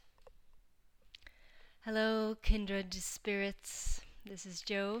Hello, kindred spirits. This is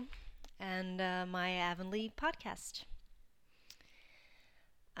Joe and my Avonlea podcast.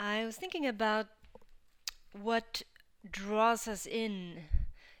 I was thinking about what draws us in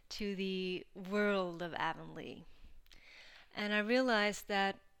to the world of Avonlea. And I realized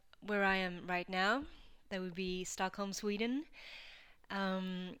that where I am right now, that would be Stockholm, Sweden,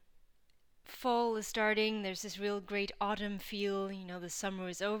 um, fall is starting. There's this real great autumn feel. The summer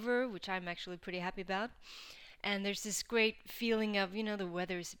is over, which I'm actually pretty happy about. And there's this great feeling of, the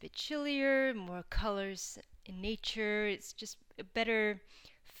weather is a bit chillier, more colors in nature. It's just a better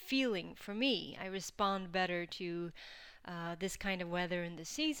feeling for me. I respond better to this kind of weather in the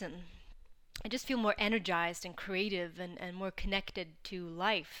season. I just feel more energized and creative and more connected to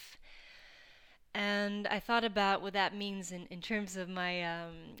life. And I thought about what that means in terms of my,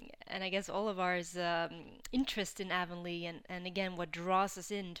 and I guess all of ours, interest in Avonlea, and again, what draws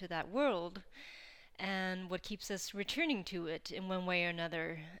us into that world and what keeps us returning to it in one way or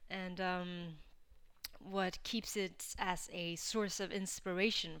another, and what keeps it as a source of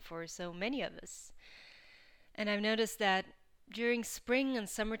inspiration for so many of us. And I've noticed that during spring and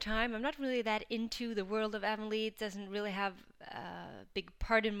summertime, I'm not really that into the world of Avonlea. It doesn't really have a big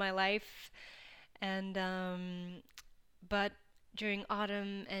part in my life. And but during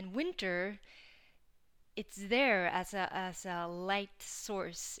autumn and winter, it's there as a light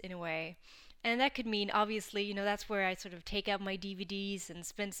source in a way. And that could mean, obviously, that's where I sort of take out my DVDs and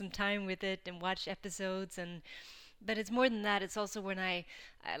spend some time with it and watch episodes. And but it's more than that. It's also when I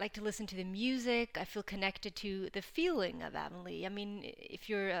like to listen to the music. I feel connected to the feeling of Avonlea. I mean, if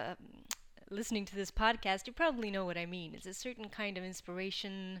you're listening to this podcast, you probably know what I mean. It's a certain kind of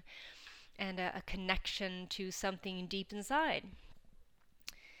inspiration and a connection to something deep inside.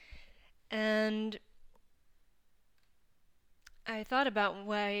 And I thought about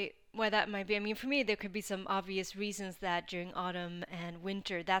why that might be. I mean, for me, there could be some obvious reasons that during autumn and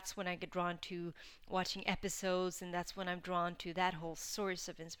winter, that's when I get drawn to watching episodes, and that's when I'm drawn to that whole source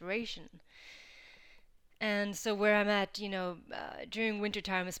of inspiration. And so, where I'm at, during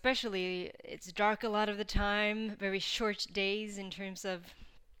wintertime especially, it's dark a lot of the time, very short days in terms of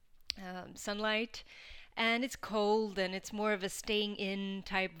sunlight, and it's cold, and it's more of a staying in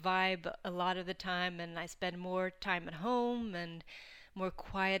type vibe a lot of the time, and I spend more time at home and more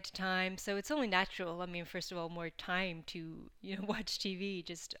quiet time. So it's only natural. I mean, first of all, more time to watch TV,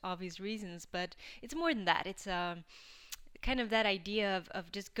 just obvious reasons. But it's more than that. It's kind of that idea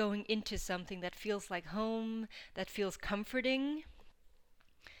of just going into something that feels like home, that feels comforting,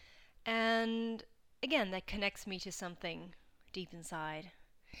 and again, that connects me to something deep inside.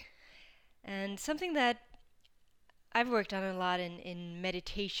 And something that I've worked on a lot in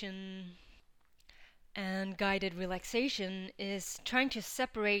meditation and guided relaxation is trying to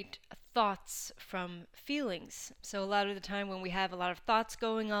separate thoughts from feelings. So, a lot of the time when we have a lot of thoughts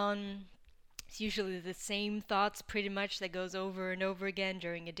going on, it's usually the same thoughts pretty much that goes over and over again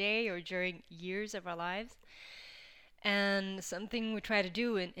during a day or during years of our lives. And something we try to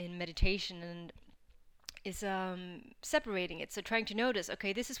do in meditation and is separating it. So, trying to notice,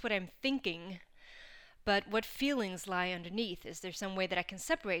 okay, this is what I'm thinking, but what feelings lie underneath? Is there some way that I can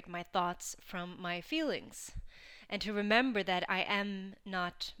separate my thoughts from my feelings? And to remember that I am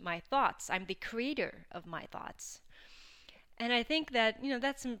not my thoughts, I'm the creator of my thoughts. And I think that,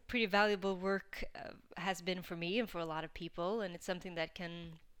 that's some pretty valuable work, has been for me and for a lot of people, and it's something that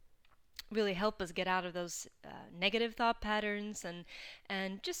can really help us get out of those negative thought patterns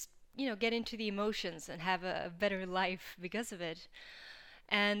and just, get into the emotions and have a better life because of it.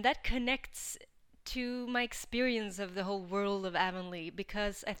 And that connects to my experience of the whole world of Avonlea,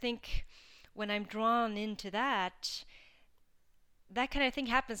 because I think when I'm drawn into that, that kind of thing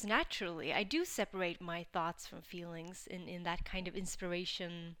happens naturally. I do separate my thoughts from feelings in that kind of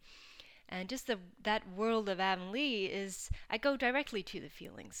inspiration. And just that world of Avonlea is, I go directly to the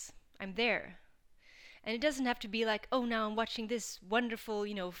feelings. I'm there. And it doesn't have to be like, oh, now I'm watching this wonderful,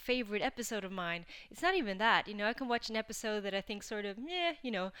 favorite episode of mine. It's not even that. I can watch an episode that I think sort of,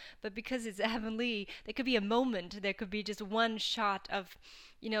 but because it's Avonlea, there could be a moment. There could be just one shot of,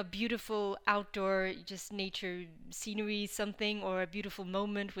 beautiful outdoor, just nature scenery, something, or a beautiful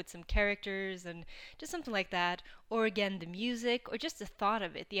moment with some characters and just something like that. Or again, the music, or just the thought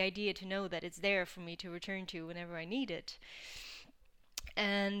of it, the idea to know that it's there for me to return to whenever I need it.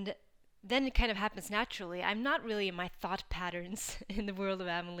 And then it kind of happens naturally. I'm not really in my thought patterns in the world of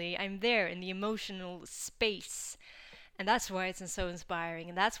Emily. I'm there in the emotional space. And that's why it's so inspiring.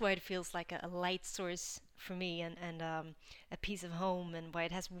 And that's why it feels like a light source for me and a piece of home, and why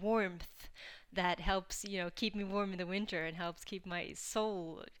it has warmth that helps, keep me warm in the winter and helps keep my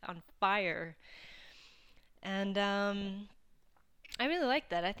soul on fire. And I really like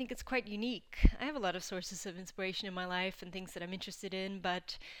that. I think it's quite unique. I have a lot of sources of inspiration in my life and things that I'm interested in,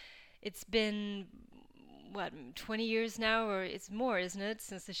 but it's been what 20 years now, or it's more, isn't it,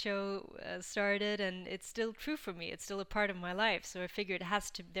 since the show started, and it's still true for me. It's still a part of my life. So I figured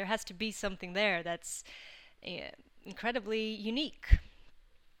there has to be something there that's uh, incredibly unique.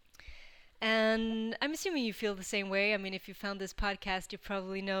 And I'm assuming you feel the same way. I mean, if you found this podcast, you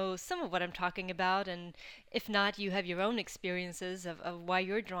probably know some of what I'm talking about. And if not, you have your own experiences of why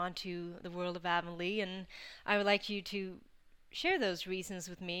you're drawn to the world of Avonlea. And I would like you to share those reasons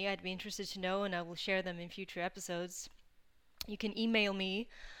with me. I'd be interested to know, and I will share them in future episodes. You can email me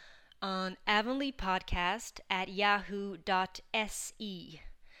on avonleapodcast@yahoo.se.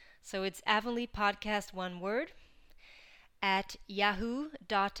 So it's Avonlea Podcast, one word, at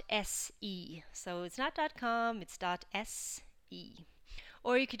yahoo.se. So it's not .com, it's .se.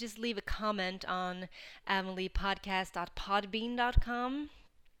 Or you could just leave a comment on avonleapodcast.podbean.com.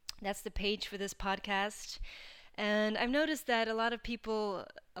 That's the page for this podcast. And I've noticed that a lot of people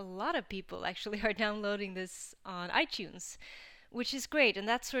actually are downloading this on iTunes, which is great. And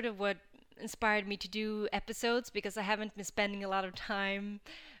that's sort of what inspired me to do episodes, because I haven't been spending a lot of time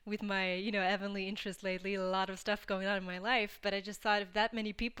with my, Avonlea interest lately, a lot of stuff going on in my life. But I just thought if that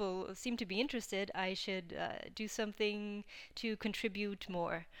many people seem to be interested, I should do something to contribute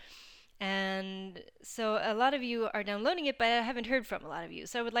more. And so a lot of you are downloading it, but I haven't heard from a lot of you.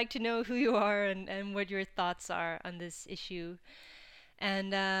 So I would like to know who you are and what your thoughts are on this issue.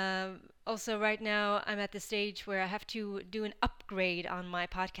 And also, right now, I'm at the stage where I have to do an upgrade on my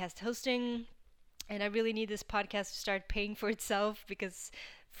podcast hosting. And I really need this podcast to start paying for itself because,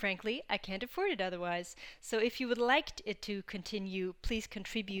 frankly, I can't afford it otherwise. So if you would like it to continue, please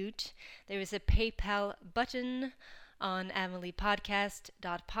contribute. There is a PayPal button on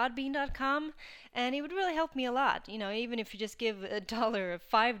avonleapodcast.podbean.com, and it would really help me a lot. Even if you just give $1 or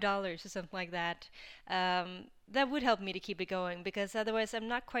 $5 or something like that, that would help me to keep it going, because otherwise I'm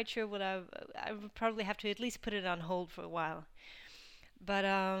not quite sure what I would probably have to at least put it on hold for a while. But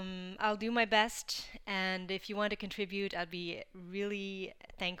I'll do my best, and if you want to contribute, I'd be really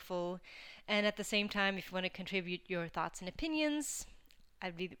thankful. And at the same time, if you want to contribute your thoughts and opinions,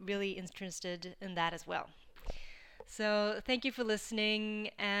 I'd be really interested in that as well. So thank you for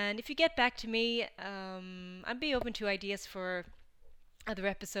listening, and if you get back to me, I'd be open to ideas for other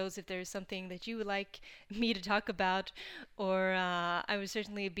episodes if there's something that you would like me to talk about, or I would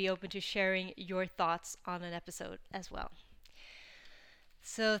certainly be open to sharing your thoughts on an episode as well.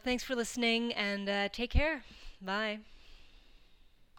 So thanks for listening, and take care. Bye.